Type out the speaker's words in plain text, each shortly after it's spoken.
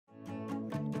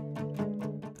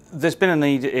There's been a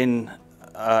need in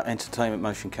entertainment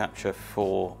motion capture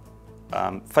for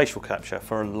facial capture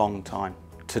for a long time.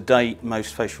 To date,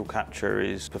 most facial capture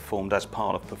is performed as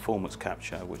part of performance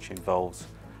capture, which involves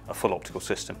a full optical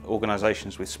system.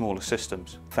 Organisations with smaller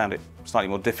systems found it slightly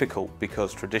more difficult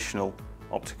because traditional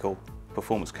optical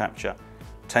performance capture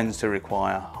tends to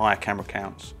require higher camera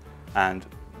counts and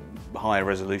higher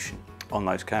resolution on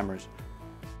those cameras.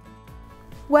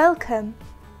 Welcome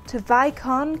to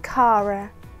Vicon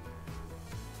Cara.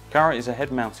 Cara is a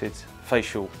head-mounted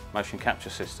facial motion capture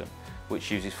system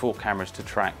which uses 4 cameras to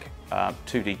track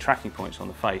 2D tracking points on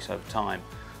the face over time.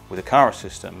 With a Cara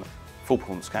system, full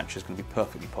performance capture is going to be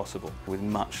perfectly possible with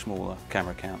much smaller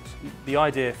camera counts. The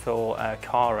idea for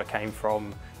Cara came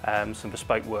from some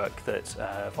bespoke work that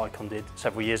Vicon did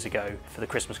several years ago for the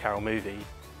Christmas Carol movie.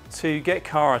 To get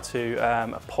Cara to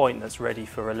a point that's ready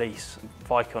for release,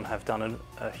 Vicon have done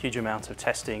a huge amount of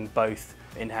testing, both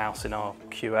in-house in our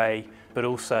QA, but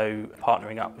also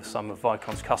partnering up with some of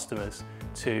Vicon's customers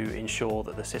to ensure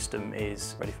that the system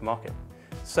is ready for market.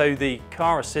 So the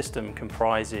Cara system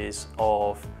comprises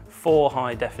of 4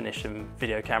 high-definition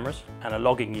video cameras and a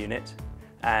logging unit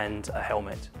and a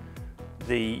helmet.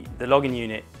 The logging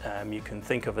unit you can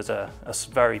think of as a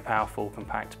very powerful,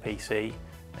 compact PC.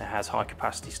 It has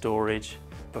high-capacity storage,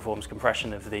 performs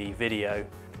compression of the video,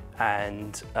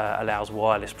 and allows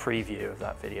wireless preview of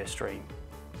that video stream.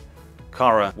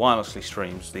 Cara wirelessly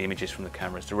streams the images from the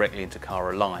cameras directly into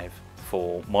Cara Live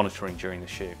for monitoring during the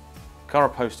shoot. Cara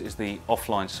Post is the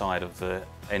offline side of the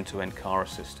end-to-end Cara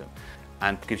system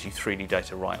and gives you 3D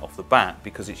data right off the bat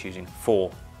because it's using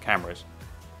 4 cameras.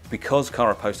 Because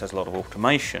Cara Post has a lot of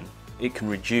automation, it can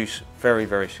reduce very,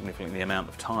 very significantly the amount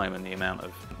of time and the amount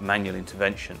of manual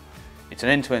intervention. It's an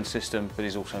end-to-end system, but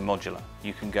is also modular.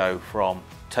 You can go from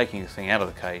taking the thing out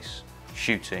of the case,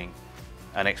 shooting,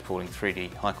 and exporting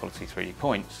high-quality 3D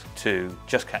points to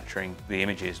just capturing the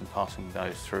images and passing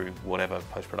those through whatever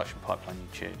post-production pipeline you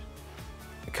choose.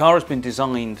 Cara has been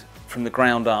designed from the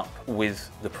ground up with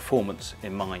the performance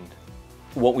in mind.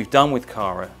 What we've done with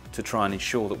Cara to try and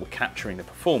ensure that we're capturing the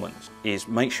performance is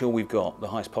make sure we've got the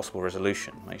highest possible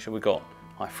resolution, make sure we've got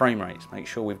high frame rates, make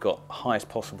sure we've got highest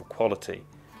possible quality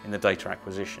in the data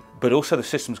acquisition. But also the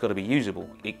system's got to be usable.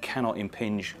 It cannot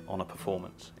impinge on a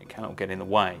performance. It cannot get in the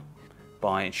way.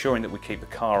 By ensuring that we keep the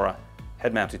Cara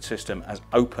head-mounted system as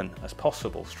open as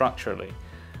possible structurally,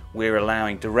 we're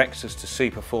allowing directors to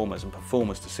see performers and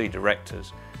performers to see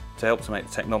directors to help to make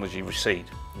the technology recede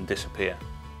and disappear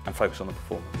and focus on the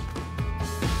performance.